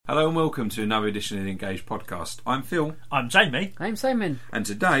Hello and welcome to another edition of the Engage podcast. I'm Phil. I'm Jamie. I'm Simon. And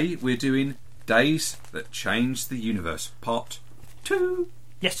today we're doing Days That Changed the Universe, Part 2.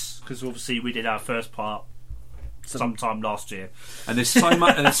 Yes, because obviously we did our first part sometime last year. And there's so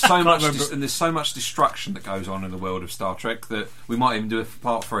much, and there's so much destruction that goes on in the world of Star Trek that we might even do a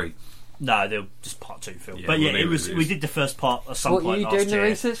Part 3. No, they're just part 2, Phil. Yeah, but yeah, we we did the first part at some point last year. What, are you doing the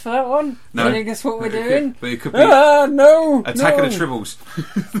research for that one? No. Telling us what we're doing? But it could be no! Attack no. of the Tribbles.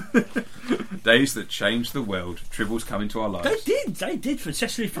 Days That Changed the World. Tribbles come into our lives. They did,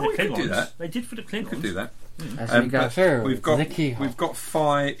 especially for the we could Klingons. do that. They did for the Klingons. We could do that. As we go but through, we've got Vicky Hop. we've got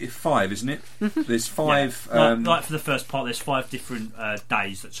five, isn't it? There's five. Yeah. Like for the first part, there's 5 different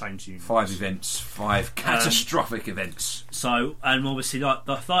days that change the universe. 5 events, 5 catastrophic events. So, and obviously, like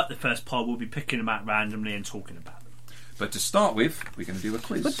the first part, we'll be picking them out randomly and talking about them. But to start with, we're going to do a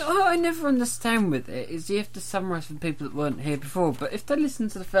quiz. But what I never understand with it is you have to summarise for people that weren't here before. But if they listen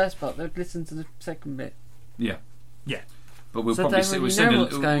to the first part, they'd listen to the second bit. Yeah. Yeah. But we'll So probably they we'll know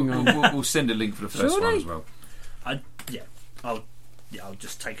what's going on. We'll send a link for the first one as well. I'll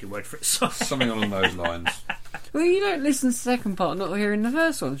just take your word for it. So. Something along those lines. Well, you don't listen to the second part, not hearing the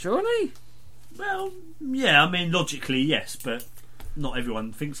first one, surely? Well, yeah, I mean, logically, yes, but not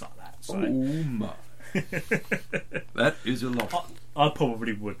everyone thinks like that. So. Oh my. That is a lot. I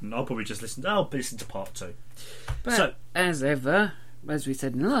probably wouldn't. I'll probably just listen to part 2. But So, as ever, as we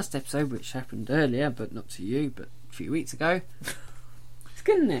said in the last episode, which happened earlier, but not to you, but a few weeks ago, it's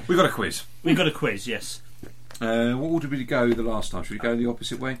good, isn't it? We got a quiz. we got a quiz, yes. What order did we go the last time? Should we go the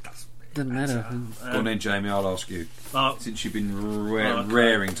opposite way? Doesn't matter. Go on then, Jamie. I'll ask you. Since you've been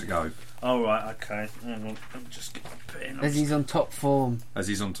raring to go. All right, okay. Hang on, let me just get my pen. As he's on top form. As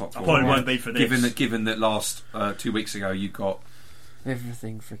he's on top. I probably won't be for this. Given that last 2 weeks ago you got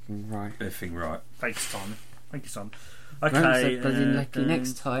Everything freaking right. everything right. Thanks, Simon. Thank you, Simon. Won't Okay. say bloody lucky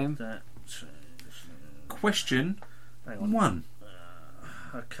next time. Question Hang on. 1.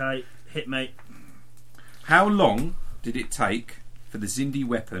 Okay, hit me. How long did it take for the Xindi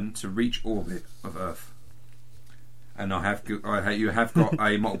weapon to reach orbit of Earth? And you have got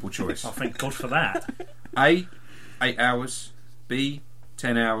a multiple choice. Oh, thank God for that. A, 8 hours. B,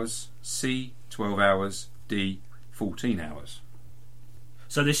 10 hours. C, 12 hours. D, 14 hours.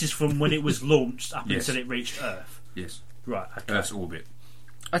 So this is from when it was launched up Yes. until it reached Earth. Yes. Right. Okay. Earth's orbit.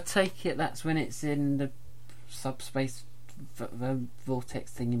 I take it that's when it's in the subspace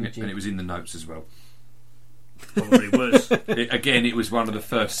vortex thingy. And it was in the notes as well. Probably was. It was one of the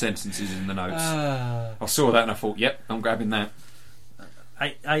first sentences in the notes. I saw that and I thought, yep, I'm grabbing that.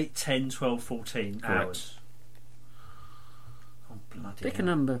 8, 10, 12, 14 Correct. hours. Oh, bloody Pick a hell.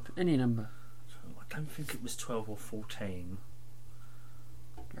 number, any number. I don't think it was 12 or 14.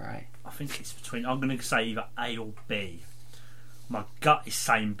 Right. I think it's between. I'm going to say either A or B. My gut is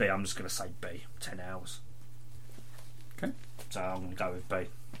saying B. I'm just going to say B. 10 hours. Okay. So I'm going to go with B.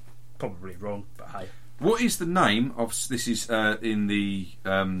 Probably wrong, but hey. What is the name of... This is in the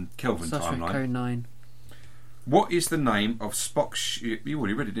Kelvin Star Trek timeline. Code 9. What is the name of Spock's ship... You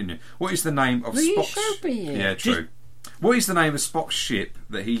already read it, didn't you? What is the name of Well, you Spock's... showed me it. Yeah, true. What is the name of Spock's ship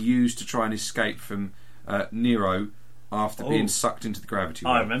that he used to try and escape from Nero after being sucked into the gravity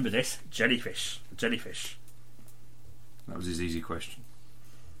well? I remember this. Jellyfish. That was his easy question.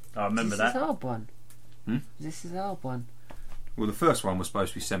 I remember This is that. a hard one. Hmm? This is a hard one. Well, the first one was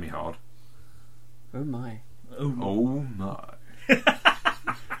supposed to be semi-hard. Oh my. Oh my.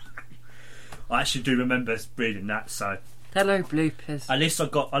 I actually do remember reading that. So Hello, bloopers. at least I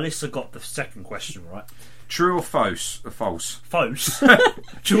got the second question right. True or false? False. False.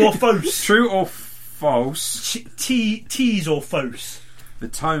 True or false? True or false? Tease or false? The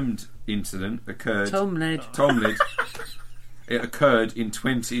Tomed incident occurred... Tomlid. It occurred in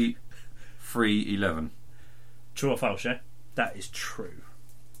 2311. True or false? Yeah, that is true.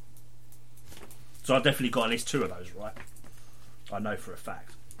 So I definitely got at least 2 of those right. I know for a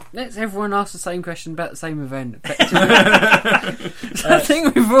fact. Let's everyone ask the same question about the same event. I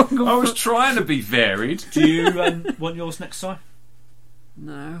think we've all gone. I was trying to be varied. Do you want yours next time?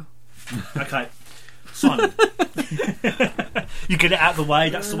 No. Okay. Simon. You get it out of the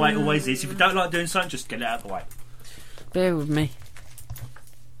way, that's the way it always is. If you don't like doing something, just get it out of the way. Bear with me.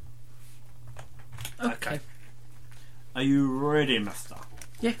 Okay. Are you ready, mister?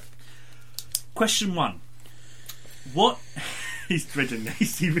 Yeah. Question 1. What... He's dreading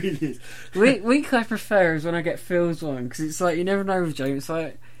this, he really is. Week I prefer is when I get Phil's one, because it's like, you never know with James. It's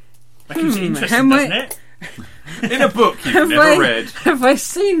like, That keeps it interesting, how doesn't much- it? In a book you've never read. Have I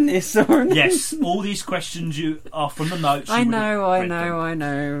seen this or not? Yes, all these questions you are from the notes. I you would know. have read them. I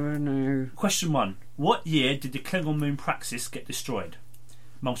know. Question 1. What year did the Klingon moon Praxis get destroyed?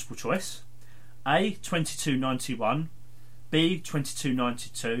 Multiple choice. A. 2291, B.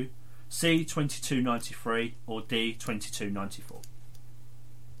 2292, C. 2293, or D. 2294.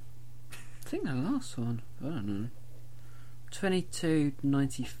 I think the last one. I don't know.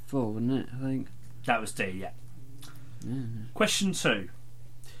 2294, wasn't it? I think. That was D, yeah. Yeah. Question 2.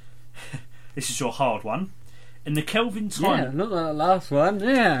 This is your hard one. In the Kelvin Yeah, time, not the last one.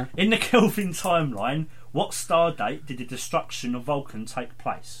 Yeah. in the Kelvin timeline, what star date did the destruction of Vulcan take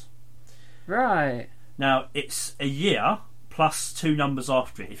place? Right. Now, it's a year plus 2 numbers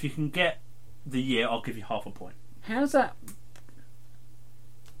after it. If you can get the year, I'll give you half a point. How's that?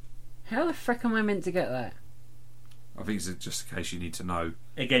 How the frick am I meant to get that? I think it's just a case you need to know.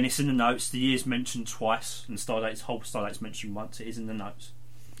 Again, it's in the notes. The year's mentioned twice, and whole star date's mentioned once. It is in the notes.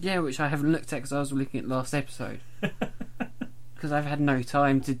 Yeah, which I haven't looked at because I was looking at last episode. Because I've had no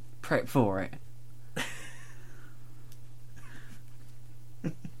time to prep for it.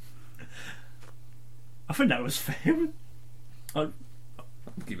 I think that was fair. I'm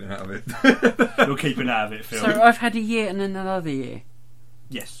keeping out of it. You're keeping out of it, Phil. So I've had a year and then another year.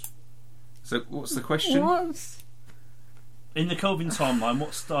 Yes. So what's the question? What? In the Kelvin timeline,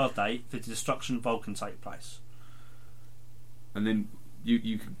 what star date did the destruction of Vulcan take place? And then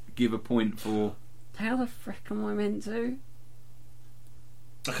you can give a point for. How the frick am I meant to?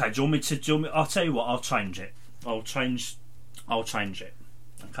 Okay, do you want me to? I'll tell you what. I'll change it. I'll change it.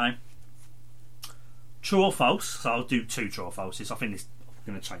 Okay. True or false? So I'll do 2 true or falses. I think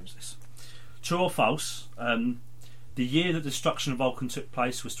I'm going to change this. True or false? The year that the destruction of Vulcan took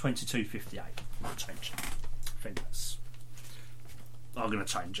place was 2258. I'll change it. I think that's. I'm going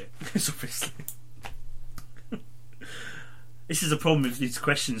to change it. It's obviously. This is the problem with these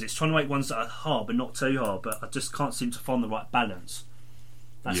questions. It's trying to make ones that are hard but not too hard. But I just can't seem to find the right balance.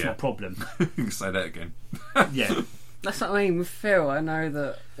 That's my problem. You can say that again. Yeah. That's what I mean. With Phil, I know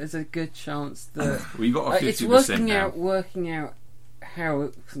that there's a good chance that Well, you got a 50% it's working out how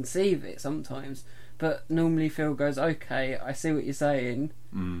it conceive it sometimes. But normally Phil goes, "Okay, I see what you're saying,"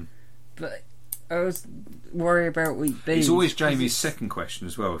 but I was worried about week B. It's always Jamie's second question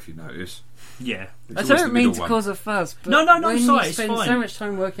as well, if you notice. Yeah. It's I always don't the mean middle to one. cause a fuss, but No, when sorry, you it's spend fine. so much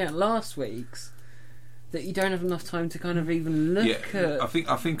time working out last week's that you don't have enough time to kind of even look at.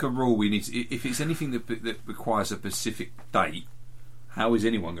 I think a rule we need to, if it's anything that requires a specific date, how is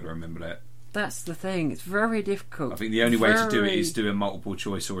anyone going to remember that? That's the thing. It's very difficult. I think the only way to do it is do a multiple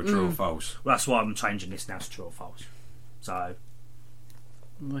choice or a true or false. Well, that's why I'm changing this now to true or false. So,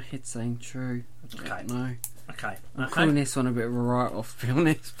 My head's saying true. I don't Okay. know. okay. I'm calling this one a bit of a write-off, to be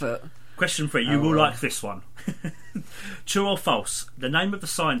honest, but... Question 3. You will like this one. True or false? The name of the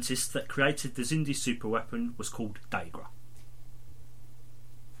scientist that created the Xindi superweapon was called Dagra.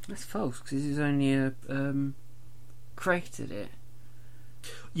 That's false, because he's only created it.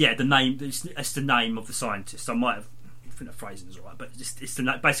 Yeah, the name. It's the name of the scientist. I might have. I think the phrasing is alright, but it's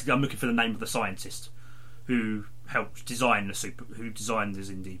the basically I'm looking for the name of the scientist who helped design who designed the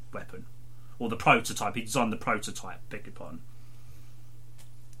Xindi weapon, or the prototype. He designed the prototype. Beg your pardon.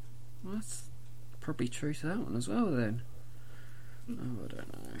 Well, that's probably true to that one as well, then. Oh, I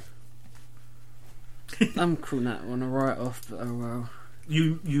don't know. I'm calling that one a write-off, but oh well.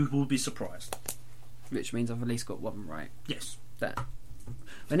 You will be surprised. Which means I've at least got one right. Yes. That.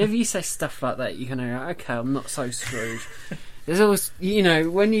 Whenever you say stuff like that, you can go, okay, I'm not so screwed. There's always,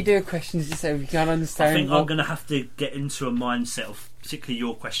 when you do questions yourself, you can't understand. I think I'm going to have to get into a mindset of particularly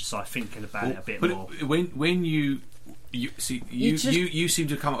your questions. So I'm thinking about it a bit more. When you see you seem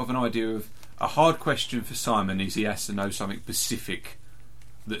to come up with an idea of a hard question for Simon is he has to know something specific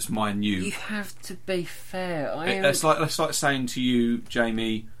that's minute. You have to be fair. That's like saying to you,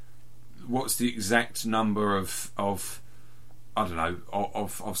 Jamie, what's the exact number of I don't know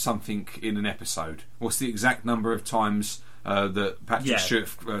of something in an episode? What's the exact number of times that Patrick Stewart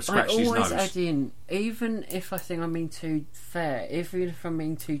scratched his nose? I always add in, even if I think I'm being too fair, even if I'm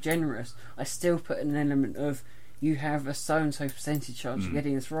being too generous, I still put an element of you have a so and so percentage chance of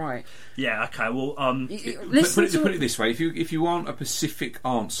getting this right. Yeah. Okay. Well. Put it this way: if you want a specific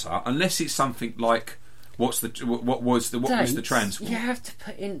answer, unless it's something like what was the transport? You have to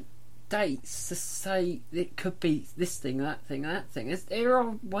put in dates to say it could be this thing, that thing, that thing. There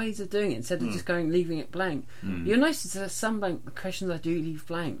are ways of doing it instead of just leaving it blank. You'll notice that some questions I do leave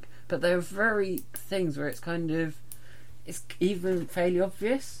blank, but there are very things where it's even fairly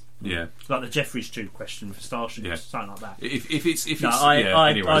obvious. Yeah, like the Jeffries tube question for Starship, something like that. If it's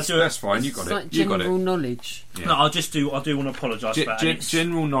I do that's fine. You got it. Like You got general it. knowledge. Yeah. No, I do want to apologise for that.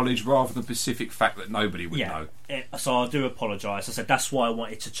 General knowledge rather than specific fact that nobody would know. So I do apologise. I said that's why I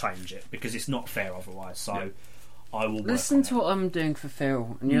wanted to change it because it's not fair otherwise. So I will work Listen on to what I'm doing for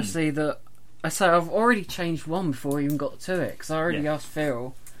Phil, and you'll see that. I've already changed one before I even got to it, because I already asked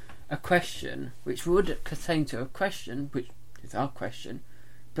Phil a question which would pertain to a question, which is our question,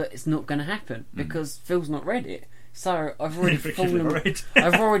 but it's not going to happen because Phil's not read it. So I've already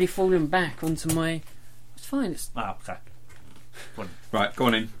I've already fallen back onto my. It's fine. It's okay. Right, go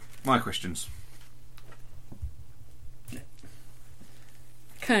on in. My questions.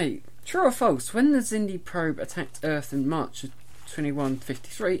 okay. True or false? When the Xindi probe attacked Earth in March of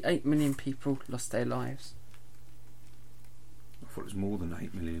 2153, 8 million people lost their lives. I thought it was more than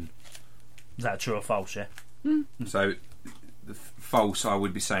 8 million. Is that true or false? Yeah. So, the false, I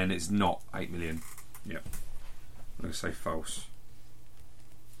would be saying it's not 8 million. Yep. I'm going to say false.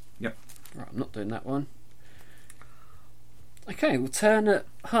 Yep. Right, I'm not doing that one. Okay, we'll turn at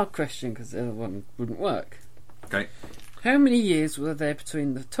hard question because the other one wouldn't work. Okay. How many years were there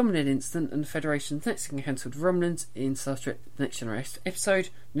between the Tomlin incident and the Federation's next encounter with Romulans in Star Trek The Next Generation episode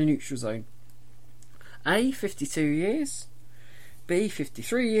The Neutral Zone? A. 52 years, B.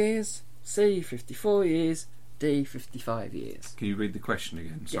 53 years, C. 54 years, D. 55 years. Can you read the question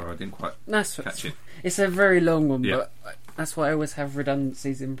again? Sorry, I didn't quite catch it. It's a very long one, Yeah. but that's why I always have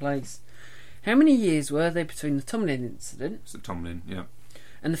redundancies in place. How many years were there between the Tomlin incident It's the Tomlin, yeah.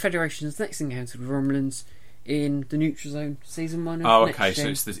 and the Federation's next encounter with Romulans in the Neutral Zone season 1 of Oh, Next okay.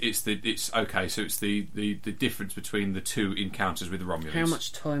 Gen? So it's the difference between the two encounters with the Romulans. How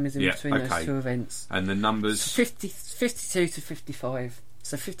much time is in between those two events? And the numbers 52 to 55.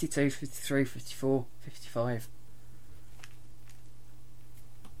 So 52, 53, 54, 55.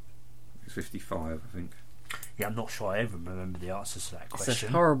 it's 55, I think. Yeah, I'm not sure I ever remember the answers to that It's question.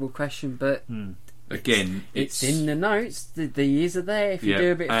 a horrible question, but Again, it's in the notes. The years are there. If you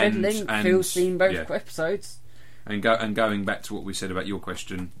do a bit of fiddling, Phil's seen both episodes. And going back to what we said about your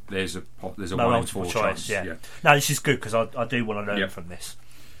question, there's a No 1 in 4 multiple choice. chance. Yeah. No, this is good because I do want to learn from this.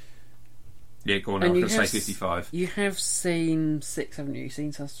 Yeah, go on. I And was you going to say have 55. You have seen 6, haven't you? You've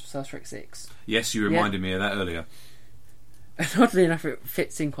seen Star Trek 6. Yes, you reminded me of that earlier. And oddly enough, it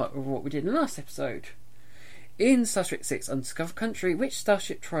fits in quite with what we did in the last episode. In Star Trek 6, Undiscovered Country, which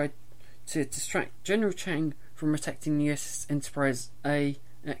starship tried to distract General Chang from attacking the USS Enterprise A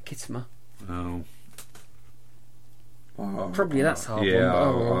at Khitomer? Oh. Probably that's hard yeah,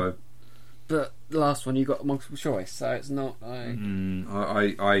 one. But the last one you got multiple choice, so it's not.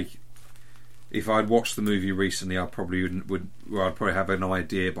 I if I'd watched the movie recently, I probably I'd probably have an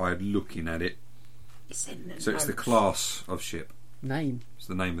idea by looking at it. It's in the So it's the class of ship. name, It's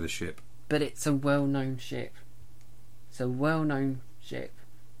the name of the ship. but it's a well-known ship. It's a well-known ship.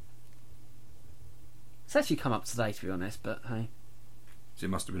 It's actually come up today, to be honest. But hey, So it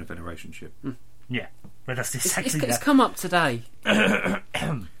must have been a Federation ship. Yeah, but that's it's exactly that. come up today.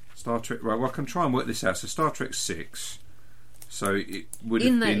 Star Trek. Right, well, I can try and work this out. So Star Trek 6. So it would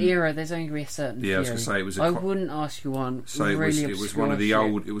have In been that era, there's only going to be a certain. Yeah, I was few. going to say it was. I wouldn't ask you one. So really it was one of the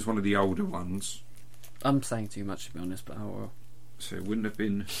obscure old. It was one of the older ones. I'm saying too much, to be honest, but oh well. So it wouldn't have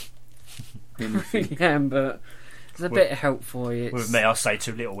been anything. Yeah, but it's a bit of help for you. With me, I'll say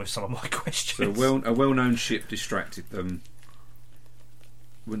too little with some of my questions. So a well-known ship distracted them.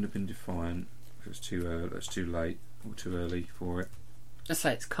 Wouldn't have been Defiant. If it's too early, that's too late or too early for it. I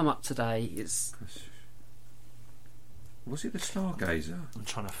say it's come up today. It's Was it the Stargazer? I'm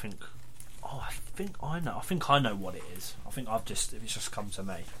trying to think. Oh, I think I know. I think I know what it is. I think it's just come to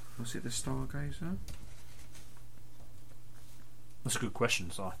me. Was it the Stargazer? That's a good question,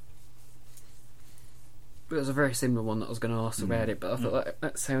 Si. It was a very similar one that I was going to ask about it, but I thought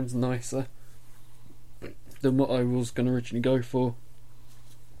that sounds nicer than what I was going to originally go for.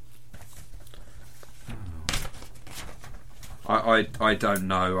 I don't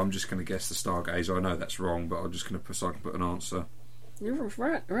know. I'm just going to guess the Stargazer. I know that's wrong, but I'm just going to put, so I can put an answer. You're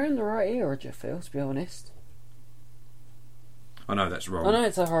around the right era, Jeff, Phil, to be honest. I know that's wrong. I know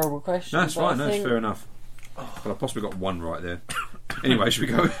it's a horrible question. No, that's but fine. I That's think fair enough. But I possibly got one right there. Anyway, should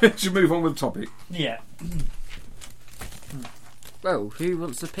we go? Should we move on with the topic? Yeah. Well, who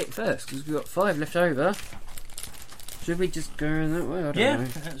wants to pick first? Because we've got 5 left over. Should we just go in that way? I don't know.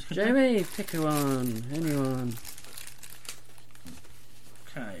 That's good. Jamie, pick a one. Anyone.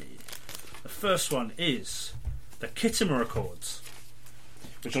 Okay. The first one is the Khitomer Accords.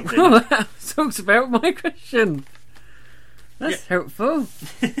 Which I'm Oh, that talks about my question. That's helpful.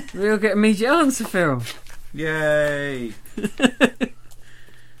 We'll get immediate answer, Phil. Yay!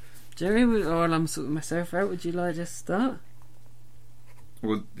 Jerry, while I'm sorting myself out, would you like to start?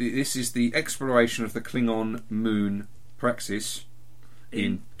 Well, this is the exploration of the Klingon moon Praxis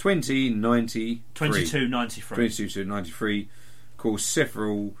in 2093. 2293. 2293 caused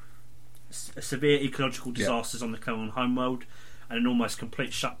several severe ecological disasters on the Klingon homeworld, and an almost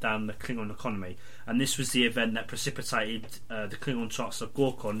complete shutdown of the Klingon economy. And this was the event that precipitated the Klingon Chancellor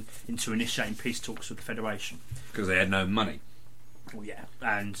Gorkon into initiating peace talks with the Federation. Because they had no money. Well, yeah,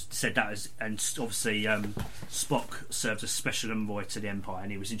 and said that as, and obviously Spock served as special envoy to the Empire,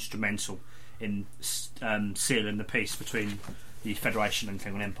 and he was instrumental in sealing the peace between the Federation and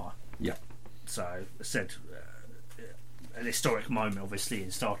Klingon Empire. Yeah. So, I said, an historic moment, obviously,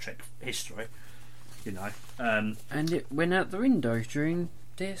 in Star Trek history. You know, and it went out the window during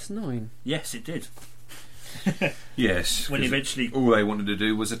DS9. yes, it did. Yes. When 'cause eventually, all they wanted to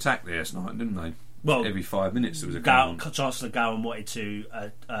do was attack the S9, didn't they? well, Every 5 minutes there was a Chancellor Gowan wanted to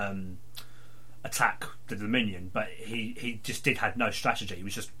attack the Dominion, but he just had no strategy. He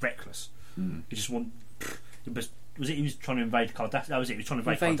was just reckless. He just he was trying to invade Cardassia. That was it. He was trying to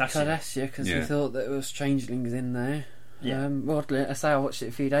invade Cardassia. Because he thought that there were changelings in there. Yeah. Well, I say I watched it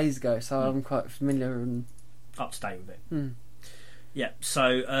a few days ago, so I'm quite familiar and Up to date with it. Mm. Yeah.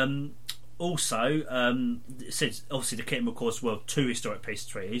 So also it says obviously the Kittim Accords were 2 historic peace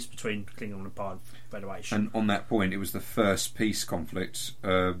treaties between Klingon and Empire and Federation. And on that point, it was the first peace conflict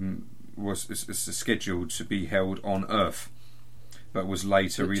was scheduled to be held on Earth, but was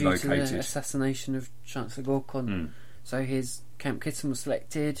later due to relocated. the assassination of Chancellor Gorkon. So his Camp Kittim was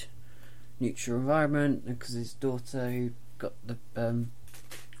selected, neutral environment, because his daughter who got the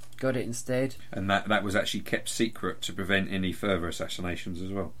got it instead. And that was actually kept secret to prevent any further assassinations as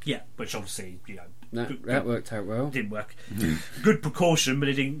well. Yeah, which obviously That worked out well. didn't work. Good precaution, but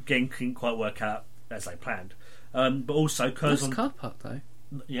it didn't quite work out as they planned. But also Nice Curzon, car park though.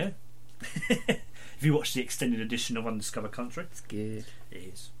 yeah. If you watch the extended edition of Undiscovered Country, It's good. it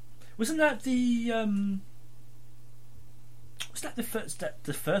is. Wasn't that the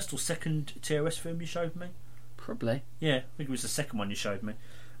the first or second TOS film you showed me? Probably. Yeah, I think it was the second one you showed me.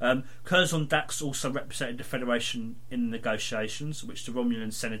 Curzon Dax also represented the Federation in negotiations, which the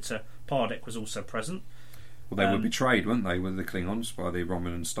Romulan Senator Pardek was also present. Well, they were betrayed, weren't they, with the Klingons by the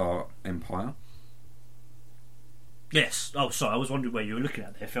Romulan Star Empire? Yes. Oh, sorry, I was wondering where you were looking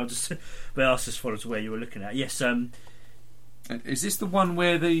at there, Phil. But I just followed to where you were looking at. Yes. Is this the one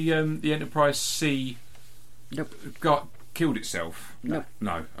where the Enterprise C Nope. killed itself? Nope.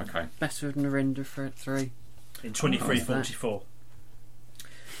 No. Okay. Better than Narendra for 3. In 2344.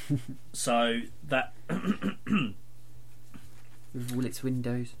 So that With all its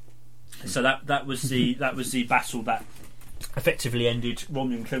windows. that was the battle that effectively ended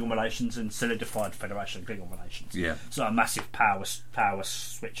Romulan Klingon relations and solidified Federation Klingon relations. Yeah. So a massive power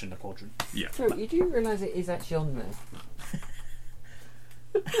switch in the quadrant. Yeah. So you do realise it is actually on there?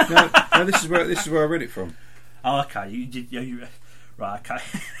 No, this is where I read it from. Oh, okay. You did. You right? Okay.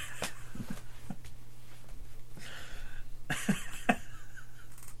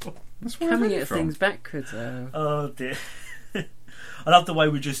 That's where I Coming read it at from. things backwards. Oh dear. I love the way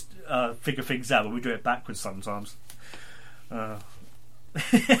we just figure things out, but we do it backwards sometimes. That's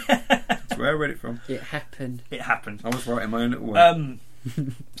where I read it from. It happened. It happened. I was writing my own little way.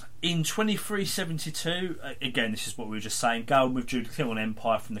 In 2372, again, this is what we were just saying, Gowan withdrew the Klingon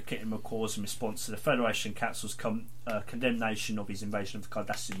Empire from the Kittim Accords in response to the Federation Council's condemnation of his invasion of the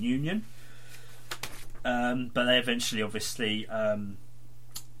Cardassian Union. But they eventually, obviously,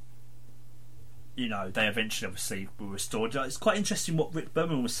 were restored. It's quite interesting what Rick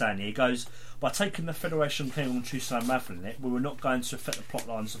Berman was saying here. He goes, by taking the Federation Klingon truce and unravelling it, we were not going to affect the plot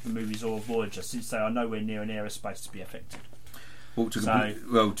lines of the movies or of Voyager, since they are nowhere near an aerospace to be affected.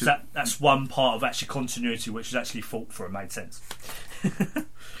 That's one part of actually continuity which is actually fought for and made sense.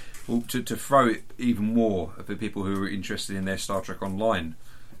 Well, to throw it even more for people who are interested in their Star Trek Online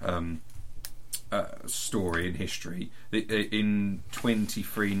story and history, in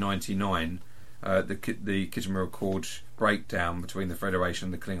 2399, the Khitomer Accord breakdown between the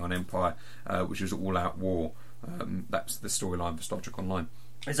Federation and the Klingon Empire, which was all-out war. That's the storyline for Star Trek Online.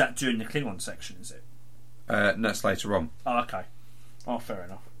 Is that during the Klingon section, is it? No, that's later on. Oh, okay. Oh, fair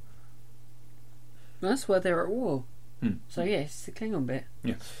enough. That's where they're at war. So yes, the Klingon bit.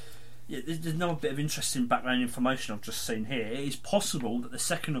 Yeah, there's another bit of interesting background information I've just seen here. It is possible that the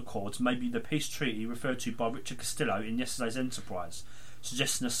Second Accords may be the peace treaty referred to by Richard Castillo in yesterday's Enterprise,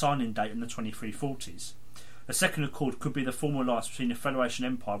 suggesting a signing date in the 2340s. The Second Accord could be the formal alliance between the Federation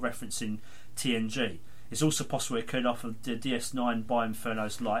Empire referencing TNG. It's also possible it occurred after the DS9 by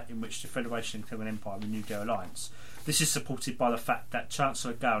Inferno's Light, in which the Federation and Klingon Empire renewed their alliance. This is supported by the fact that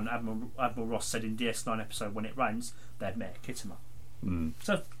Chancellor Gowan and Admiral Ross said in DS9 episode When It Rains they had met at Khitomer.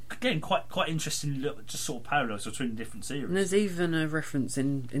 So again, quite interesting little just sort of parallels between the different series. And there's even a reference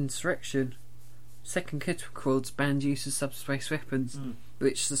in Insurrection second kit records banned use of subspace weapons,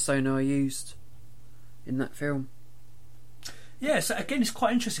 which the Sonar used in that film. Yeah, so again, it's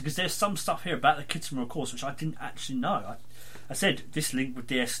quite interesting because there's some stuff here about the Kittimer Accords which I didn't actually know. I said this link with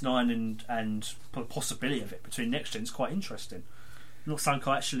DS9 and the possibility of it between next gens is quite interesting. Not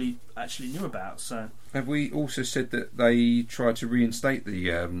something I actually knew about. So have we also said that they tried to reinstate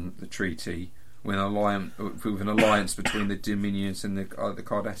the treaty with an alliance between the Dominions and the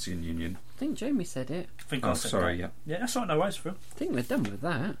Cardassian Union? I think Jamie said it. I think I said sorry, that. yeah. Yeah, that's right. No worries, Phil. I think we're done with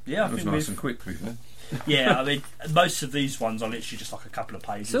that. Yeah, I That was think nice and quick, to be fair. Yeah, I mean, most of these ones are literally just like a couple of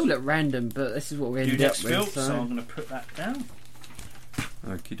pages. It's all at random, but this is what we Do ended up next, Phil. with. So I'm going to put that down.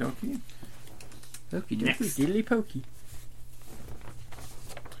 Okie dokie. Okie dokie, Next. diddly pokey.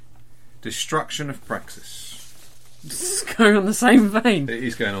 Destruction of Praxis. It's going on the same vein. It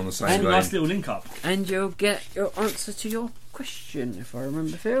is going on the same And vein. Nice little link up. And you'll get your answer to your question, if I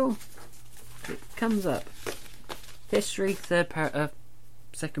remember, Phil. It comes up. History,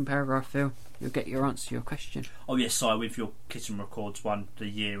 second paragraph, Phil. You'll get your answer to your question. Oh yes, so with your Kitchen Records one, the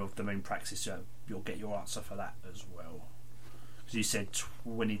year of the Moon Praxis, you'll get your answer for that as well. Because you said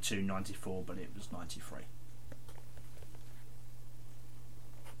 2294, but it was 93.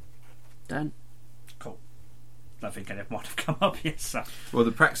 Done. Cool. I think it might have come up, yes, sir. Well,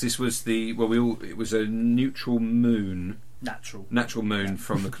 the Praxis was it was a neutral moon, Natural moon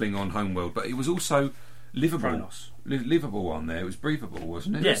from the Klingon homeworld, but it was also livable. Kronos. Livable on there. It was breathable,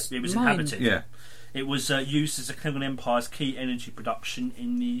 wasn't it? Yes, it was Mine. inhabited. Yeah. It was used as the Klingon Empire's key energy production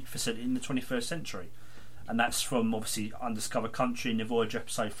in the facility in the 21st century. And that's from, obviously, Undiscovered Country in the Voyager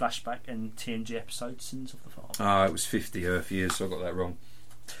episode Flashback and TNG episode Sins of the Father. It was 50 Earth years, so I got that wrong.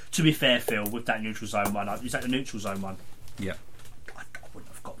 To be fair, Phil, with that neutral zone one, is that the neutral zone one? Yeah. I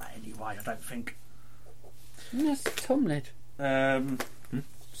wouldn't have got that anyway, I don't think. No, it's Tom Lid.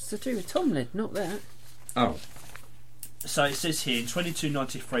 It's to do with Tom Lid, not that. Oh. So it says here, in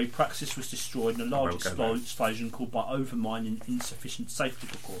 2293, Praxis was destroyed in a large explosion caused by overmining and insufficient safety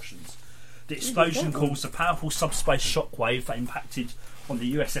precautions. The explosion caused a powerful subspace shockwave that impacted on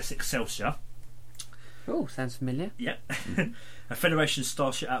the USS Excelsior. Oh, sounds familiar. Yep. A Federation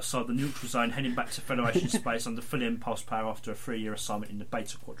starship outside the neutral zone heading back to Federation space under full impulse power after a 3-year assignment in the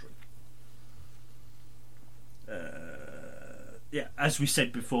Beta Quadrant. Yeah, as we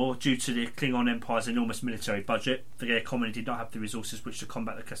said before, due to the Klingon Empire's enormous military budget, the colony did not have the resources which to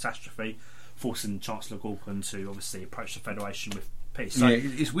combat the catastrophe, forcing Chancellor Gorkon to obviously approach the Federation with peace. So, Yeah,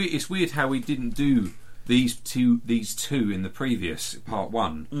 it's weird. It's weird how we didn't do these two in the previous part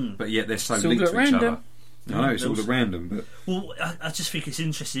one, but yet they're so It's all linked at to each random. other. I know it's all at random, but well, I just think it's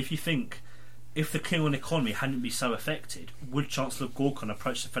interesting. If you think, if the Klingon economy hadn't been so affected, would Chancellor Gorkon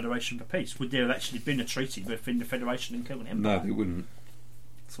approach the Federation for peace? Would there have actually been a treaty between the Federation and Klingon Empire? no, they wouldn't.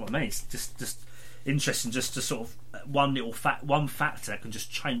 That's what I mean. It's just interesting, just to sort of one factor that can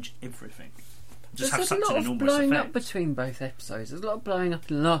just change everything. Just There's have a such lot an of enormous blowing effect. up between both episodes. There's a lot of blowing up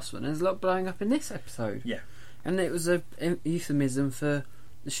in the last one. There's a lot of blowing up in this episode. Yeah. And it was a euphemism for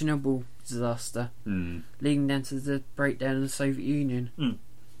the Chernobyl disaster, leading down to the breakdown of the Soviet Union,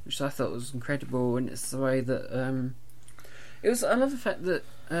 which I thought was incredible. And it's the way that it was. I love the fact that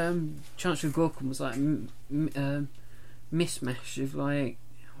Chancellor Gorkon was like mismatch of like,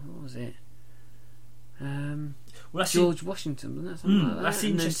 what was it? Well, that's George Washington, wasn't that something like that? that's the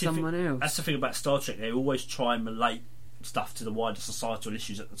And then interesting someone thing. else. That's the thing about Star Trek. They always try and relate stuff to the wider societal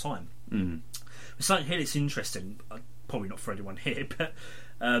issues at the time. It's like here. It's interesting. Probably not for anyone here, but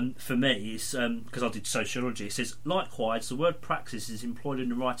for me, it's because I did sociology. It says, likewise, the word praxis is employed in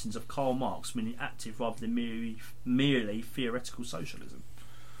the writings of Karl Marx, meaning active rather than merely theoretical socialism.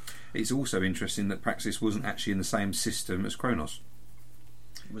 It's also interesting that Praxis wasn't actually in the same system as Kronos.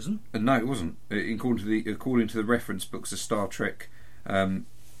 It wasn't. No, it wasn't. According to the reference books of Star Trek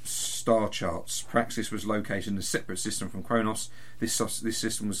star charts, Praxis was located in a separate system from Kronos. This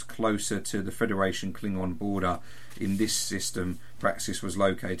system was closer to the Federation Klingon border. In this system, Praxis was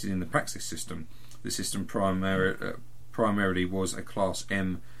located in the Praxis system. The system primarily was a Class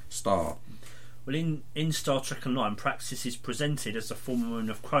M star. Well, in Star Trek Online, Praxis is presented as the former moon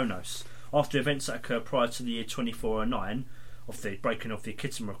of Kronos. After events that occur prior to the year 2409, of the breaking of the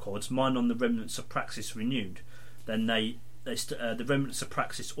Kittimer Accords, mine on the remnants of Praxis renewed. Then the remnants of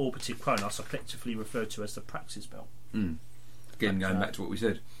Praxis orbited Kronos are collectively referred to as the Praxis Belt. Again, going back to what we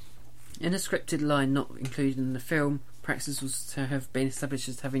said. In a scripted line not included in the film, Praxis was to have been established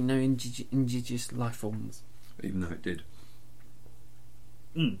as having no indigenous life forms. Even though it did.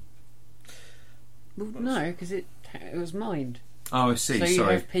 Well, no, because it was mined. Oh, I see. So you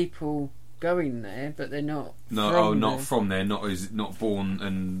Sorry. have people going there, but they're not. No, from not there. from there. Not born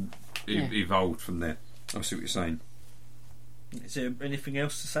and evolved from there. I see what you're saying. Is there anything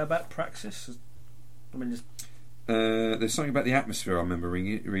else to say about Praxis? I mean, there's something about the atmosphere I remember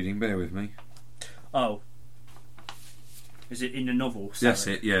reading. Bear with me. oh, is it in the novel? That's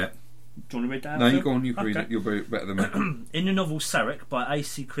Sarek? it. Yeah. Do you want to read that? No, out, you Phil? go on. You can read Okay. it. You're better than me. In the novel Sarek by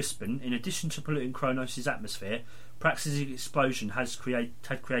A.C. Crispin, in addition to polluting Kronos' atmosphere, Praxis' explosion had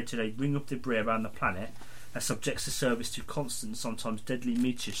created a ring of debris around the planet that subjects the surface to constant, sometimes deadly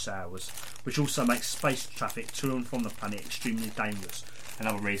meteor showers, which also makes space traffic to and from the planet extremely dangerous.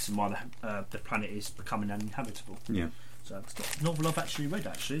 Another reason why the planet is becoming uninhabitable. Yeah, So it's not a novel I've actually read,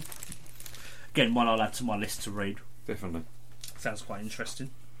 actually. Again, one I'll add to my list to read. definitely. Sounds quite interesting.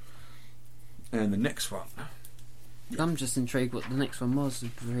 And the next one, I'm just intrigued what the next one was.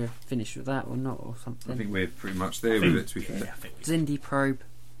 If we're finished with that or not, or something. I think we're pretty much there with it. To be fair. I think Zindi probe.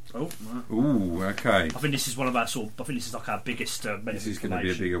 oh, right. Ooh, okay. I think this is one of our sort of, I think this is like our biggest medical This is going to be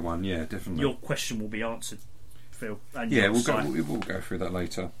a information. bigger one. Yeah, definitely. Your question will be answered, Phil. And Yeah, your we'll go. site. We'll go through that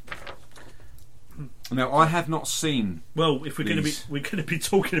later. Now, I have not seen. Well, if we're going to be These.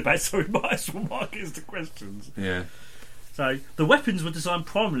 talking about, it, so we might as well mark it as the questions. Yeah. So the weapons were designed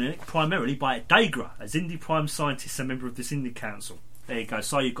primarily by Dagra, a Zindi Prime scientist and member of the Zindi Council. There you go.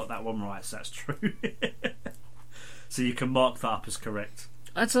 So you got that one right. So that's true. So you can mark that up as correct.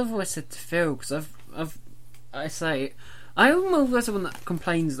 As I've always said to Phil, because I almost the one that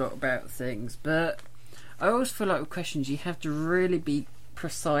complains a lot about things, but I always feel like with questions you have to really be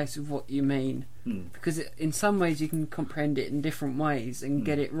precise with what you mean, because in some ways you can comprehend it in different ways and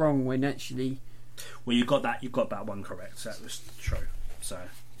get it wrong when actually. Well, you got that one correct. So that was true. So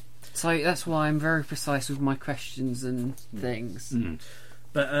that's why I'm very precise with my questions and things.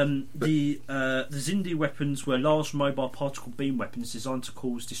 But the Zindi weapons were large mobile particle beam weapons designed to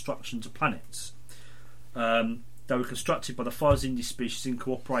cause destruction to planets. They were constructed by the 5 Zindi species in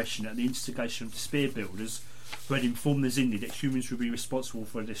cooperation at the instigation of the Spear Builders, who had informed the Zindi that humans would be responsible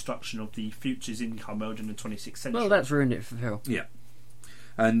for the destruction of the future Zindi world in the 26th century. Well, that's ruined it for Phil. Yeah.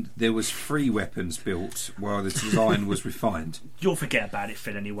 And there was 3 weapons built while the design was refined. You'll forget about it,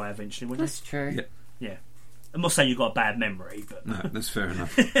 Phil, anyway, eventually, won't you? That's true. Yeah. Yeah. I'm not saying you've got a bad memory, but No, that's fair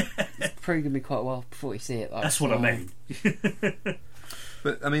enough. It's probably going to be quite a while before you see it. that's what I mean.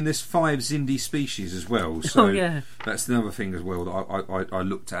 But I mean, there's 5 Zindi species as well. So Oh, yeah. that's another thing as well that I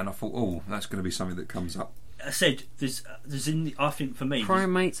looked at and I thought, oh, that's going to be something that comes up. I said there's Zindi. I think for me,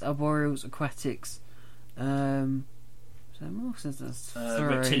 Primates, arboreals, aquatics. So more says there's 3.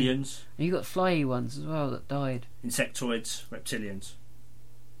 reptilians, And you got flyy ones as well that died. insectoids, reptilians.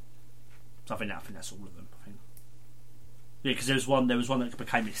 So I think that's all of them. I think. Yeah, because there was one that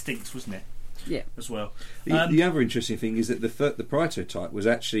became extinct, wasn't it? Yeah. As well. The other interesting thing is that the prototype was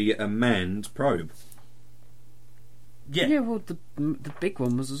actually a manned probe. Yeah. Yeah, well, the big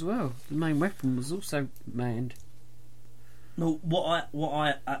one was as well. The main weapon was also manned. No, what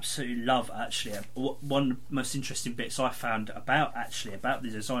I absolutely love actually, one of the most interesting bits I found about the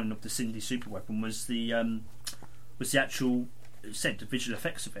design of the Zindi superweapon was the actual the visual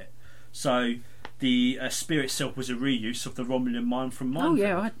effects of it. So the spear itself was a reuse of the Romulan mine from Minecraft. Oh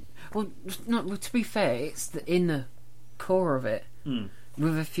yeah, to be fair, it's the inner core of it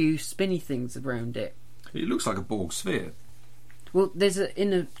with a few spinny things around it. It looks like a Borg sphere. Well, there's an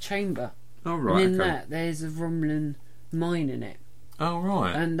inner chamber, Oh right. and in Okay. that there's a Romulan mine in it, Oh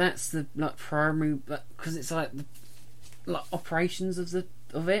right. and that's the primary because it's like the operations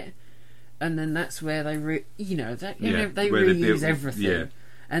of it, and then that's where they where they reuse built- everything, yeah.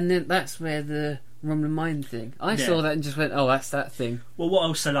 and then that's where the Romulan mine thing. I Yeah. saw that and just went, oh, that's that thing. Well, what I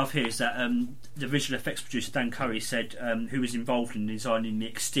also love here is that the visual effects producer Dan Curry said, who was involved in designing the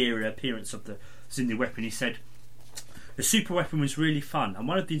exterior appearance of the Zindi weapon, he said, the super weapon was really fun, and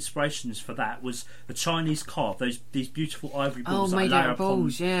one of the inspirations for that was the Chinese carve these beautiful ivory balls that made are out layer of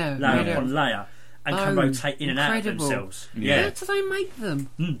balls, upon yeah, layer made upon out- layer, and can Bone. rotate in and out of Incredible. themselves. Yeah. How do they make them?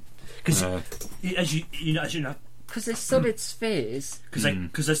 Because Uh, as you know. Because they're solid spheres.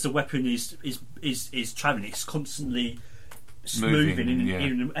 Because as the weapon is travelling, it's constantly Moving, moving yeah.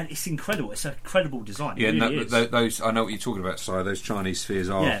 and it's incredible. It's an incredible design. Yeah, it really is. those I know what you're talking about. Sorry, those Chinese spheres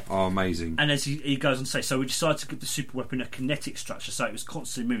are amazing. And as he goes on to say, so we decided to give the super weapon a kinetic structure, so it was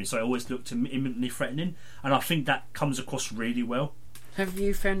constantly moving, so it always looked imminently threatening, and I think that comes across really well. Have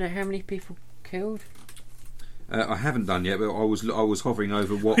you found out how many people killed? I haven't done yet, but I was hovering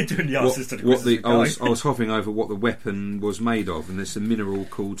over what We're doing the answers to the what questions I as we was hovering over what the weapon was made of, and there's a mineral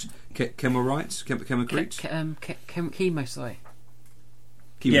called chemorite, Chemosite.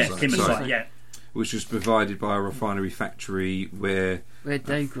 Chemosite, sorry, yeah. which was provided by a refinery factory where Where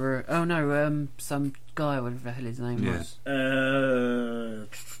Dagra... Oh no, some guy, whatever the hell his name Yeah. was.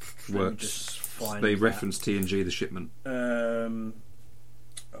 Let me works. just find They that. reference TNG, the shipment. Oh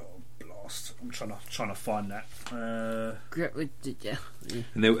blast! I'm trying to find that. Yeah.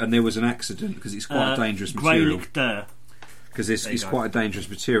 And there was an accident because it's quite a dangerous material. Greylick Der. Because There it's you go. quite a dangerous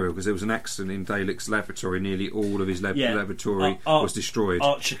material. Because there was an accident in Dalek's laboratory. Nearly all of his laboratory was destroyed.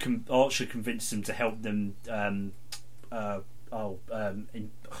 Archer convinced them to help them. I'm trying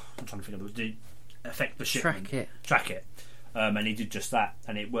to think of the affect the shipment. Track it. And he did just that,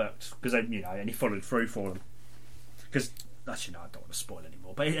 and it worked because and he followed through for them. Because actually, no, I don't want to spoil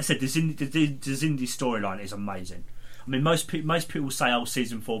anymore. But as I said, the Xindi storyline is amazing. I mean, most people say, "Oh,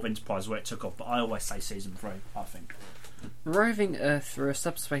 season 4 of Enterprise where it took off," but I always say season 3. I think. Arriving Earth through a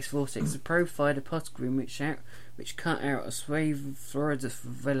subspace vortex, the probe fired a particle beam which cut out a swathe of Florida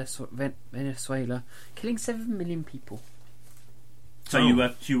for Venezuela, killing 7 million people. So you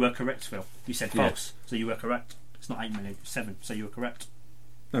were correct, Phil. You said false, so you were correct. It's not 8 million, it's 7. So you were correct.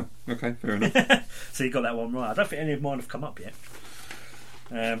 Oh, okay, fair enough. So you got that one right. I don't think any of mine have come up yet.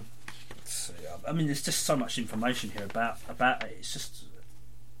 So, I mean, there's just so much information here about it. It's just.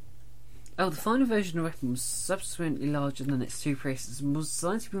 Oh, the final version of the weapon was subsequently larger than its two predecessors and was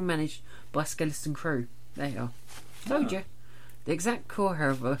designed to be managed by a skeleton crew. There you are. Told you. The exact core,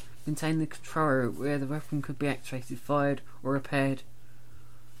 however, contained the controller where the weapon could be activated, fired, or repaired.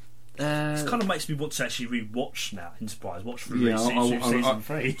 It kind of makes me want to actually re-watch now Enterprise. Watch through To season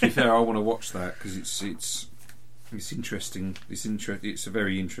 3. be fair, I want to watch that because it's interesting. It's a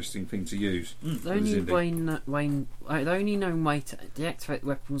very interesting thing to use. The only known way to deactivate the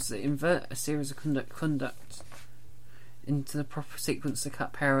weapon was to invert a series of conduct into the proper sequence to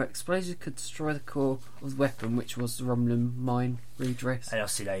cut power. Explosion could destroy the core of the weapon, which was the Romulan mine redress. Hey, I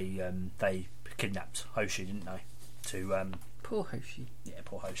see they kidnapped Hoshi, didn't they? Poor Hoshi. Yeah,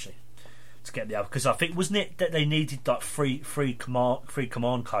 poor Hoshi. To get the other, because I think wasn't it that they needed like three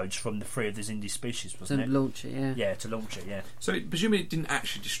command codes from the 3 of the Xindi species, wasn't it? To launch it, yeah. Yeah, to launch it, yeah. So presumably it didn't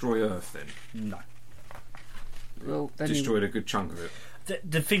actually destroy Earth then. No. Well, then Destroyed a good chunk of it.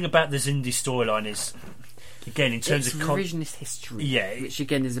 The thing about the Xindi storyline is, again, in terms it's of revisionist history, which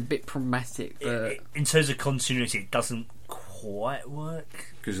again is a bit problematic. But in terms of continuity, it doesn't quite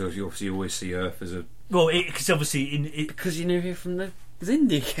work. Because you obviously always see Earth as a... Well, because obviously because you never hear from the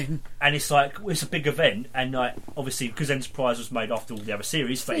Xindi again. And it's like, it's a big event, and like obviously because Enterprise was made after all the other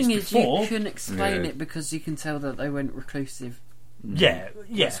series, but it's thing is, before. you can explain it because you can tell that they went reclusive. Yeah.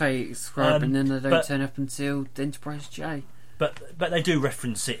 That's how you describe, and then they don't turn up until the Enterprise J. But they do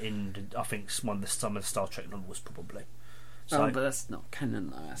reference it in, I think, some of the Star Trek novels probably. So, but that's not canon,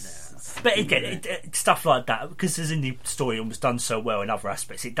 though. But again, stuff like that, because there's in the story and was done so well in other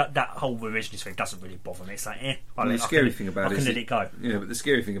aspects, that whole revisionist thing doesn't really bother me. It's like, the scary thing about it is let it go. Yeah, but the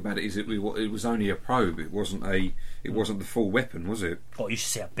scary thing about it is that it was only a probe. It wasn't the full weapon, was it? Oh, you should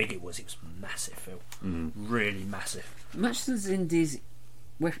see how big it was. It was massive, Phil. Really massive. Much of the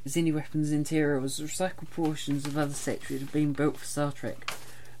Xindi weapons interior was recycled portions of other sets which had been built for Star Trek.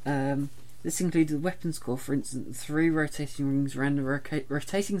 This included the weapons core, for instance. The 3 rotating rings around the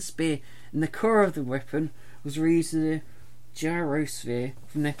rotating spear, and the core of the weapon was reused in the gyrosphere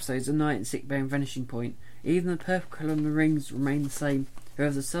from the episodes of Night and Sick Bay and Vanishing Point. Even the purple colour on the rings remained the same.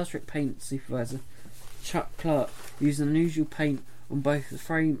 However, the Star Trek paint supervisor, Chuck Clark, used unusual paint on both the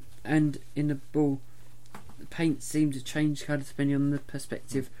frame and in the ball. The paint seemed to change colour depending on the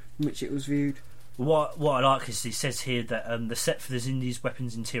perspective from which it was viewed. What I like is he says here that the set for the Xindi's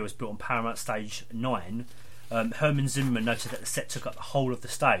weapons interior was built on Paramount Stage 9. Herman Zimmerman noted that the set took up the whole of the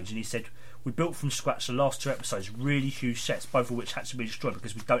stage, and he said, "We built from scratch the last 2 episodes, really huge sets, both of which had to be destroyed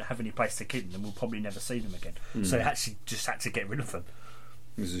because we don't have any place to keep them, and we'll probably never see them again." So they actually just had to get rid of them.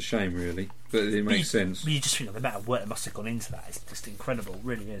 It's a shame, really, but it makes sense. But you just think of the amount of work that must have gone into that. It's just incredible, it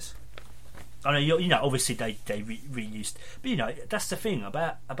really is. I know, obviously they reused, but that's the thing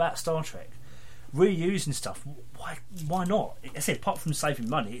about Star Trek. Reusing stuff, why not? I said, apart from saving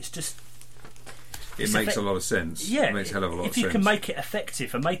money, it makes a lot of sense. Yeah, it makes a hell of a lot of sense. If you can make it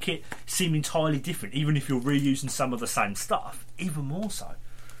effective and make it seem entirely different, even if you're reusing some of the same stuff, even more so.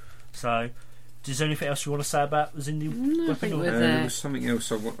 So, is there anything else you want to say about the Xindi weapon? There was something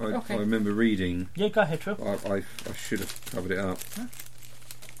else I remember reading. Yeah, go ahead, Phil. I should have covered it up. Huh?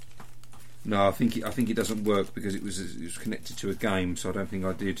 No, I think it doesn't work because it was connected to a game, so I don't think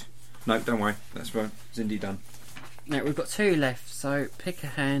I did. No, don't worry. That's fine. Xindi done. Now, we've got 2 left, so pick a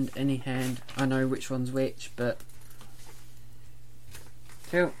hand, any hand. I know which one's which, but...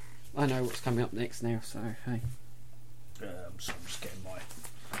 Phil, I know what's coming up next now, so hey. So I'm just getting my...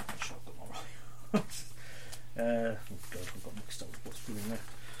 Make sure I've got my right... oh God, I've got mixed up with what's doing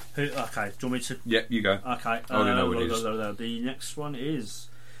there. Okay, do you want me to... Yeah, you go. Okay. I don't know what it is. The next one is...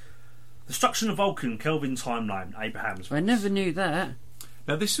 Destruction of Vulcan, Kelvin timeline, Abraham's. I never knew that.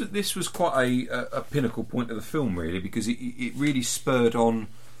 Now this was quite a pinnacle point of the film, really, because it really spurred on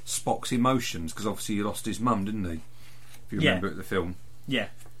Spock's emotions, because obviously he lost his mum, didn't he? If you remember at the film. Yeah.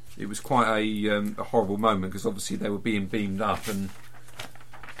 It was quite a horrible moment, because obviously they were being beamed up, and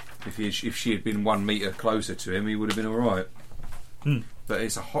if she had been 1 metre closer to him, he would have been all right. But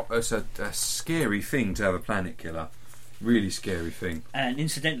it's a scary thing to have a planet killer. Really scary thing. And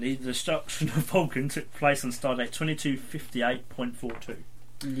incidentally, the destruction of Vulcan took place on Stardate 2258.42.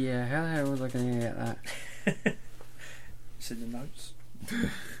 Yeah, how the hell was I going to get that? It's in the notes.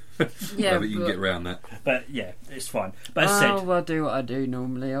 Yeah, but you can get around that. But yeah, it's fine. But as said, I'll do what I do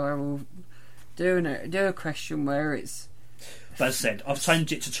normally. I will do a question where it's. But as said, I've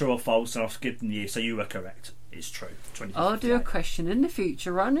changed it to true or false, and I've given the year, so you were correct. It's true. I'll do a question in the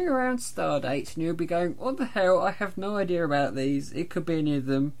future running around Stardate, and you'll be going, "What the hell? I have no idea about these. It could be any of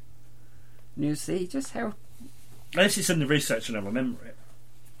them." And you'll see just how. Unless it's in the research and I remember it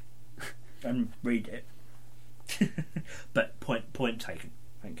and read it. But point taken.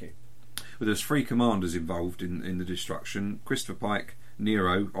 Thank you. Well, there's 3 commanders involved in the destruction: Christopher Pike,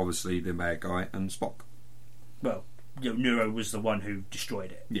 Nero, obviously the bad guy, and Spock. Well, Nero was the one who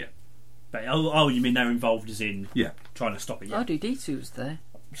destroyed it. Yeah. But you mean they're involved as in trying to stop it? Yeah. R2-D2 was there.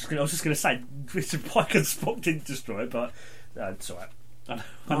 I was just going to say Richard Pike and Spock didn't destroy it, but it's alright.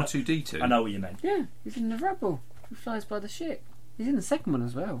 R2-D2. I know what you meant. Yeah, he's in the rubble. He flies by the ship. He's in the second one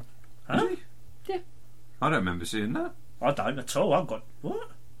as well. Huh? Is he? Yeah. I don't remember seeing that. I don't at all. I've got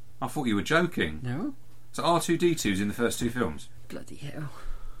what? I thought you were joking. No. So R2-D2's in the first 2 films. Bloody hell.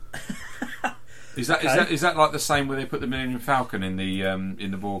 Is that like the same where they put the Millennium Falcon in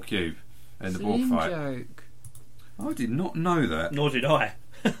the Borg cube in the Borg fight? Joke. I did not know that. Nor did I.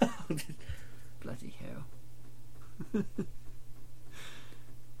 Bloody hell.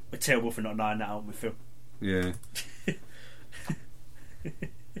 We're terrible for not knowing that, aren't we, Phil? Yeah.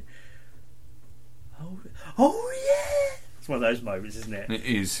 Oh yeah! It's one of those moments, isn't it? It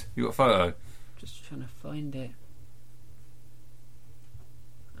is. You got a photo? Just trying to find it.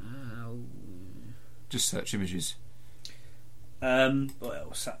 Ow. Just search images. What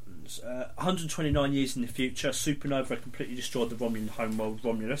else happens? 129 years in the future, supernova completely destroyed the Romulan homeworld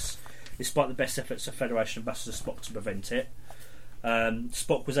Romulus, despite the best efforts of Federation Ambassador Spock to prevent it.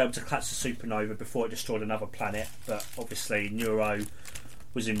 Spock was able to catch the supernova before it destroyed another planet, but obviously Nero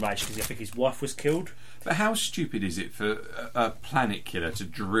was enraged because I think his wife was killed. But how stupid is it for a planet killer to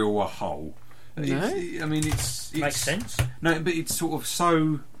drill a hole? No. I mean, it's Makes sense. No, but it's sort of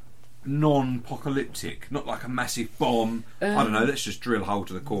so non-apocalyptic, not like a massive bomb. I don't know. Let's just drill a hole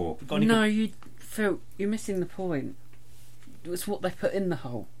to the core. No, Phil, you're missing the point. It's what they put in the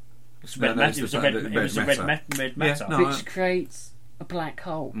hole, It was a red matter. No, which creates a black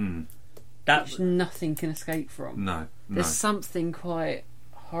hole, which nothing can escape from. No. There's something quite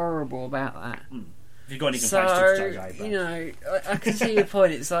horrible about that. Have you got any complaints to J.J. So, you know, I can see your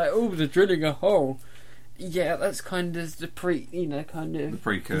point. It's like, oh, they're drilling a hole. Yeah, that's kind of the The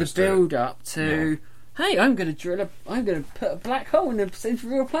precursor. the build up to. Hey, I'm going to put a black hole in the centre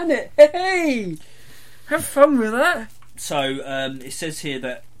of your planet. Hey, have fun with that. So it says here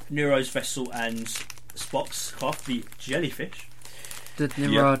that Nero's vessel and Spock's craft, the jellyfish. The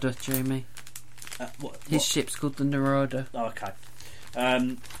Narada, Jamie. What? His ship's called the Narada. Oh, okay.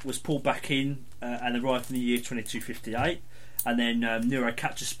 Was pulled back in and arrived in the year 2258. And then Nero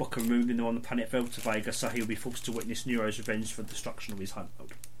captures Spock and removing them on the planet Velta Vega, so he'll be forced to witness Nero's revenge for the destruction of his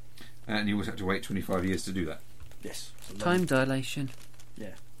homeworld. And you always have to wait 25 years to do that. Yes. Time dilation. Yeah.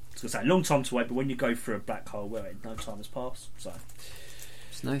 I was going to say, a long time to wait, but when you go through a black hole, well, no time has passed. So.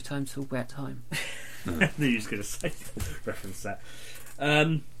 There's no time till wet time. I knew you was going to say, reference that.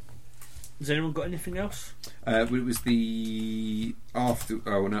 Has anyone got anything else? It was the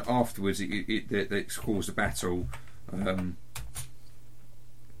afterwards it caused a battle.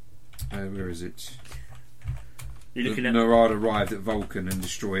 Where is it? You're looking at Narada arrived at Vulcan and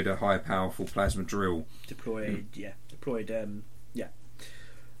destroyed a high powerful plasma drill. Deployed. The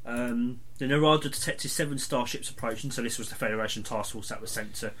Narada detected 7 starships approaching, so this was the Federation task force that was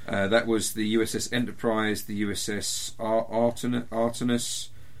sent to. That was the USS Enterprise, the USS Artemis,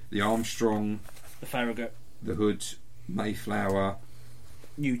 the Armstrong, The Farragut, the Hood, Mayflower,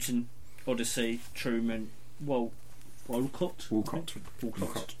 Newton, Odyssey, Truman, Walcott.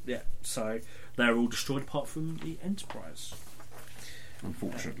 Yeah, so they're all destroyed apart from the Enterprise.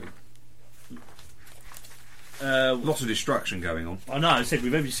 Unfortunately. Lots of destruction going on. I know, I said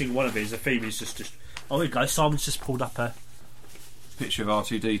with every single one of these, the theme is just. Oh, here we go, Simon's just pulled up a picture of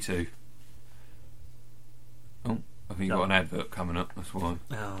R2-D2. Oh, I think you've got an advert coming up. That's why.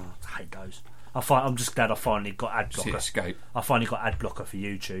 Oh, I hate those. I'm just glad I finally got ad Just hit blocker. escape. I finally got ad blocker for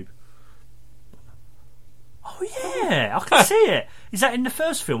YouTube. Oh yeah, I can see it. Is that in the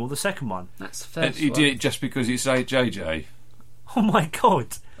first film or the second one? That's the And first you one. did it just because it's JJ. Oh my god.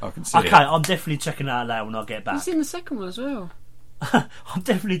 I can see Okay, it. I'm definitely checking that out later when I get back. He's in the second one as well. I'm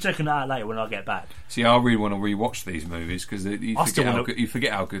definitely checking that out later when I get back. See, I really want to rewatch these movies because you I still wanna- you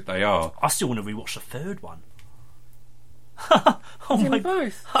forget how good they are. I still want to rewatch the third one. Oh He's my in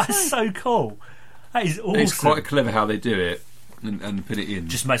both. That's so cool. That is awesome. It's quite clever how they do it and put it in.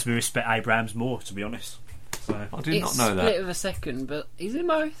 Just makes me respect Abrams more, to be honest. So I did It's not know split that. of a second, but he's in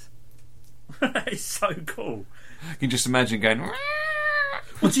both. it's so cool. You can just imagine going.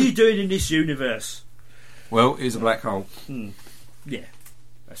 What are you doing in this universe? Well, here's a black hole. Yeah,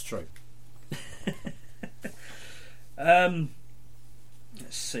 that's true. Let's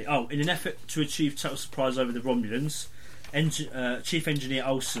see. Oh, in an effort to achieve total surprise over the Romulans, Chief Engineer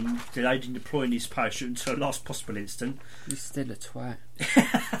Olsen delayed in deploying his parachute until the last possible instant. He's still a twat.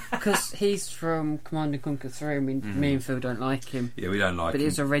 Because he's from Command and Conquer 3, and me and Phil don't like him. Yeah, we don't like But him.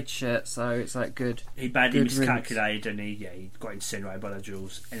 he's a red shirt, so it's like good. He badly Good miscalculated and he got incinerated by the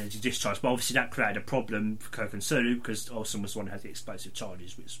Jules energy discharge. But obviously that created a problem for Kirk and Sulu because Olsen was the one who had the explosive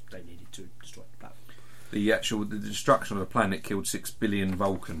charges which they needed to destroy the platform. The destruction of the planet killed 6 billion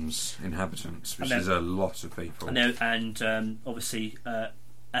Vulcans inhabitants, which is a lot of people. And obviously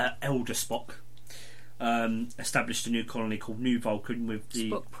Elder Spock established a new colony called New Vulcan with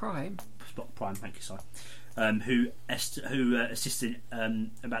the Spock Prime. Spock Prime, thank you, Si. Who assisted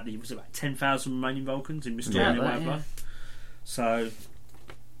about 10,000 remaining Vulcans in restoring their way of life. So,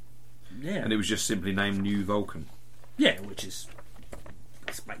 yeah, And it was just simply named New Vulcan. yeah, which is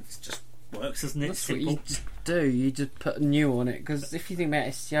it's just works, doesn't it? That's Simple. what you just do. You just put a new on it. Because if you think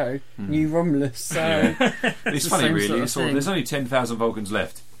about STO, New Romulus, so It's the funny, same really. sort of It's all, thing. there's only 10,000 Vulcans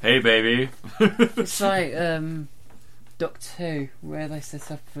left. Hey, baby. it's like Doctor Who, where they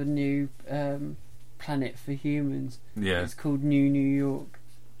set up a new planet for humans. Yeah, It's called New York.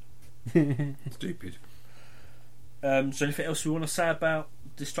 stupid. So anything else we want to say about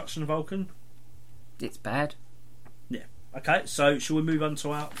Destruction of Vulcan? It's bad. Okay, so shall we move on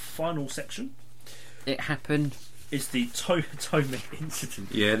to our final section? It happened. Is the Tomek incident.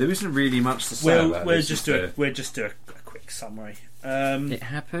 Yeah, there isn't really much to say about We'll this, just is do there? we'll just do a quick summary. It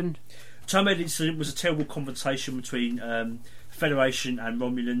happened. Tomek incident was a terrible confrontation between Federation and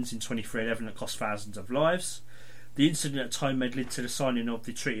Romulans in 2311 that cost thousands of lives. The incident at Tomek led to the signing of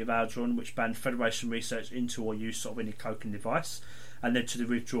the Treaty of Alderaan, which banned Federation research into or use of any cloaking device, and led to the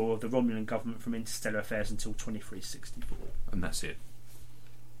withdrawal of the Romulan government from interstellar affairs until 2364. And that's it.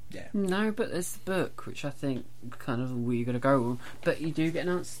 Yeah. No, but there's the book, which I think kind of where you're going to go on. But you do get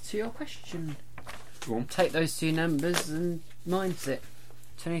an answer to your question. Go on. Take those two numbers and minus it.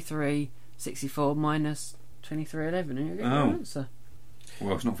 2364 minus 2311, and you'll get your Oh. answer.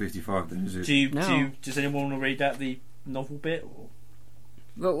 Well, it's not 55 then, is it? Does anyone want to read out the novel bit? Or?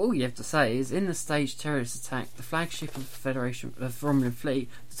 Well, all you have to say is, in the staged terrorist attack, the flagship of the Federation of Romulan fleet,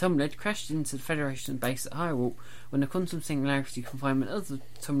 the Tomlid, crashed into the Federation base at Hirewalk. When the quantum singularity confinement of the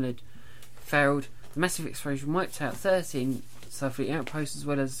Tomlid failed, the massive explosion wiped out 13 Starfleet outposts as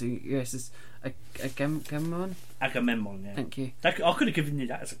well as the USS Agamemnon. Agamemnon, yeah. Thank you. I could have given you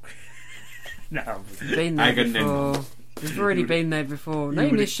that as a... No. Been there Agamemnon. before. We've already been there before.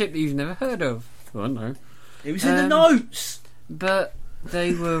 Name this ship that you've never heard of. Oh no. It was in the notes! But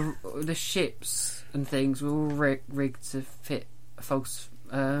they were the ships and things were all rigged to fit false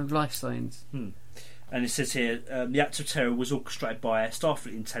life signs. And it says here, the act of terror was orchestrated by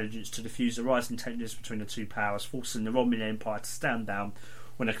Starfleet intelligence to diffuse the rising tensions between the two powers, forcing the Romulan Empire to stand down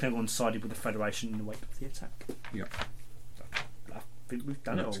when the Klingons sided with the Federation in the wake of the attack. Yep. I think we've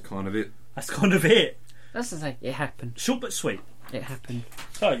done That's it all. kind of it. That's kind of it. That's to say, it happened. Short but sweet. It happened.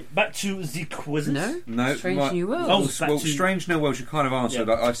 So, back to the quizzes. No? No, Strange right. New World. Oh, Well, back to- Strange New World, you kind of answered.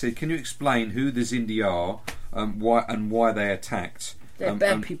 Yeah. I said, can you explain who the Xindi are, why they attacked, They're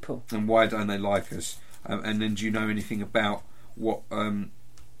bad people. and why don't they like us? And then, do you know anything about what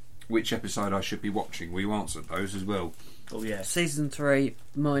which episode I should be watching? Well, you answered those as well. Oh, yeah. Season 3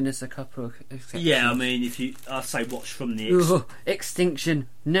 minus a couple of exceptions. Yeah, I mean, I say watch from the... Ugh, Extinction.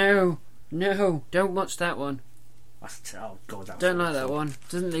 No, don't watch that one. Oh, God, that was Don't like that awful. one.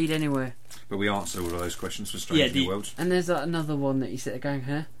 Doesn't lead anywhere. But we answered all of those questions for Strange New World. And there's another one that you sit there going,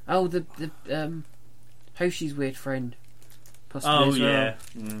 huh? Oh, the Hoshi's weird friend. Possibly Oh, as well. yeah.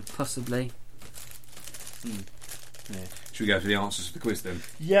 Possibly. Should we go for the answers to the quiz then?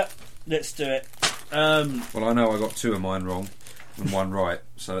 Yep, let's do it. Well, I know I got 2 of mine wrong and 1 right,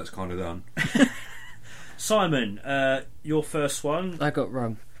 so that's kind of done. Simon, your first one. I got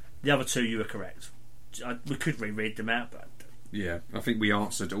wrong. The other two you were correct. We could reread them out, but Yeah, I think we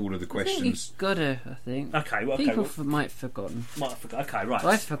answered all of the I think questions. you've got to, I think. okay. Well, People okay. might have forgotten. Might have forgot. Okay, right.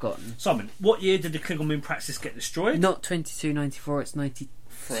 I've forgotten. Simon, what year did the Klingon Moon Praxis get destroyed? Not 2294, it's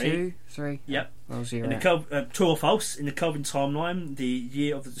 92. Three. Yep. Well, zero. In the true or false? In the Kelvin timeline, the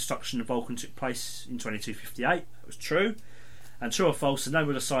year of the destruction of Vulcan took place in 2258. That was true. And true or false? The name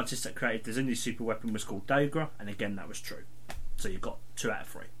of the scientist that created the Xindi super weapon was called Dagra, and again that was true. So you got 2 out of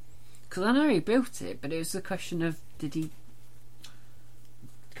 3. Because I know he built it, but it was the question of did he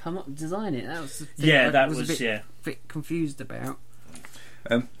come up and design it? That was the thing Yeah, I that was was a bit confused about.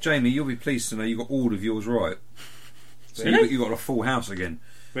 Jamie, you'll be pleased to know you got all of yours right. So Really? you got a full house again.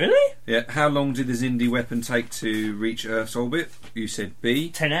 Really? Yeah. How long did the Xindi weapon take to reach Earth's orbit? You said B.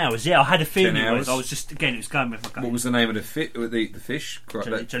 10 hours. Yeah, I had a feeling 10 it was. hours. I was just again. It was going with my gut. What was the name of the fish? Right,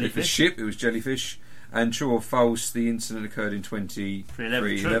 the Jellyfish. ship. It was jellyfish. And true or false? The incident occurred in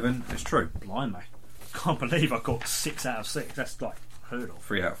 2311. It's true. Blimey! Can't believe I got 6 out of 6. That's like heard of.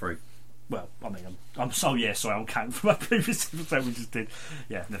 3 out of 3. Well, I mean, I'm so sorry. I'm counting from my previous episode we just did.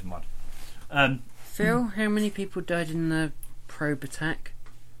 Yeah, never mind. Phil, how many people died in the probe attack?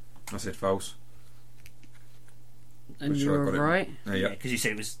 I said false. And Which you I were got it. right. Yeah, because you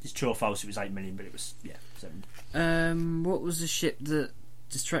said it's true or false. It was 8 million, but it was 7. What was the ship that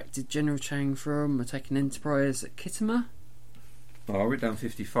distracted General Chang from attacking Enterprise at Kittimer? Oh, I wrote down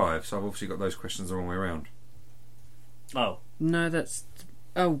 55, so I've obviously got those questions the wrong way around. Oh, No, that's...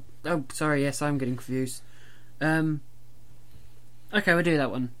 Oh, sorry, yes, I'm getting confused. Okay, we'll do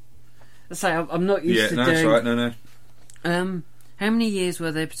that one. Let's say I'm not used to no, doing... that's right. No. How many years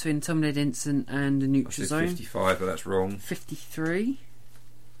were there between Tom Led Incident and the I neutral said zone? 55, but that's wrong. 53.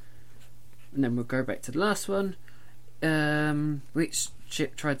 And then we'll go back to the last one. Which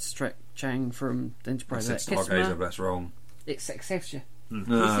ship tried to distract Chang from the I Enterprise said at Stargazer, but Kittimer? that's wrong. It's Excelsior. You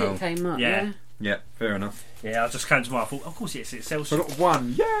see No. it came up, Yeah. yeah? Yeah, fair enough. yeah. I just came to my thought. Of course, it's So I Excelsior. got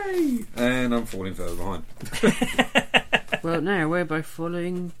 1. Yay! And I'm falling further behind. Well, now we're both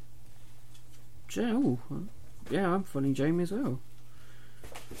following... Oh, yeah, I'm following Jamie as well.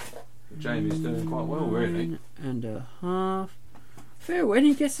 Jamie's doing quite well, really. 9.5. Phil,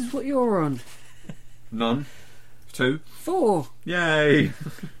 any guesses what you're on? None. 2. 4. Yay!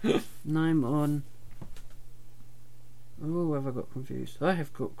 9 on... Oh, have I got confused? I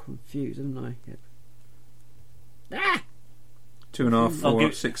have got confused, haven't I? Yep. Ah! 2.5, 4, I'll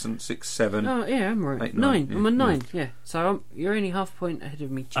give- 6, and 6, 7. Oh, yeah, I'm right. 8, 9. 9, I'm on yeah. 9, yeah. So you're only half a point ahead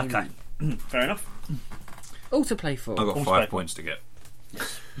of me, Jamie. Okay, fair enough. All to play for. I've got All 5 to play. points to get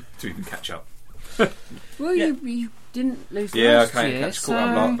to even catch up. Well, Yeah. you didn't lose Yeah, last okay, year, catch so...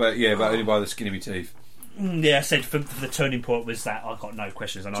 caught up, but only by the skin of my teeth. Yeah, I said for the turning point was that I got no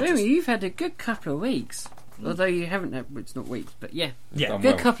questions, and I Jamie, just you've had a good couple of weeks. Although you haven't had... It's not weeks, but yeah. yeah. Done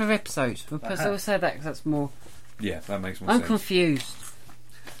Good well. couple of episodes. We'll have. say that because that's more... Yeah, that makes more I'm sense. confused.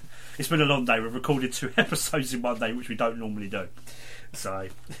 It's been a long day. We've recorded 2 episodes in one day, which we don't normally do. So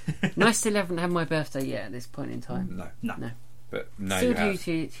And I still haven't had my birthday yet at this point in time. No, no. but no, Still you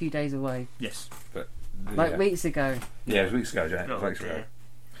have. two days away. Yes. But Like yeah. weeks ago. Yeah, it was weeks ago, Jack. Oh, Weeks ago. dear.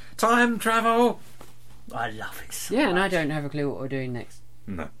 Time travel. I love it. So Yeah, and I much. don't have a clue what we're doing next.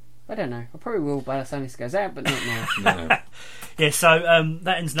 No, I don't know. I probably will by the time this goes out, but not now. no. Yeah, so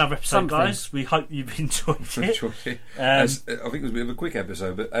that ends another episode, Something. guys. We hope you've enjoyed it. I think it was a bit of a quick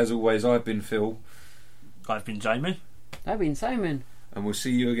episode, but as always, I've been Phil, I've been Jamie. I've been Simon and we'll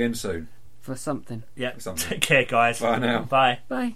see you again soon. for something. Yeah. Something. Take care, guys. Bye now. Bye. Bye.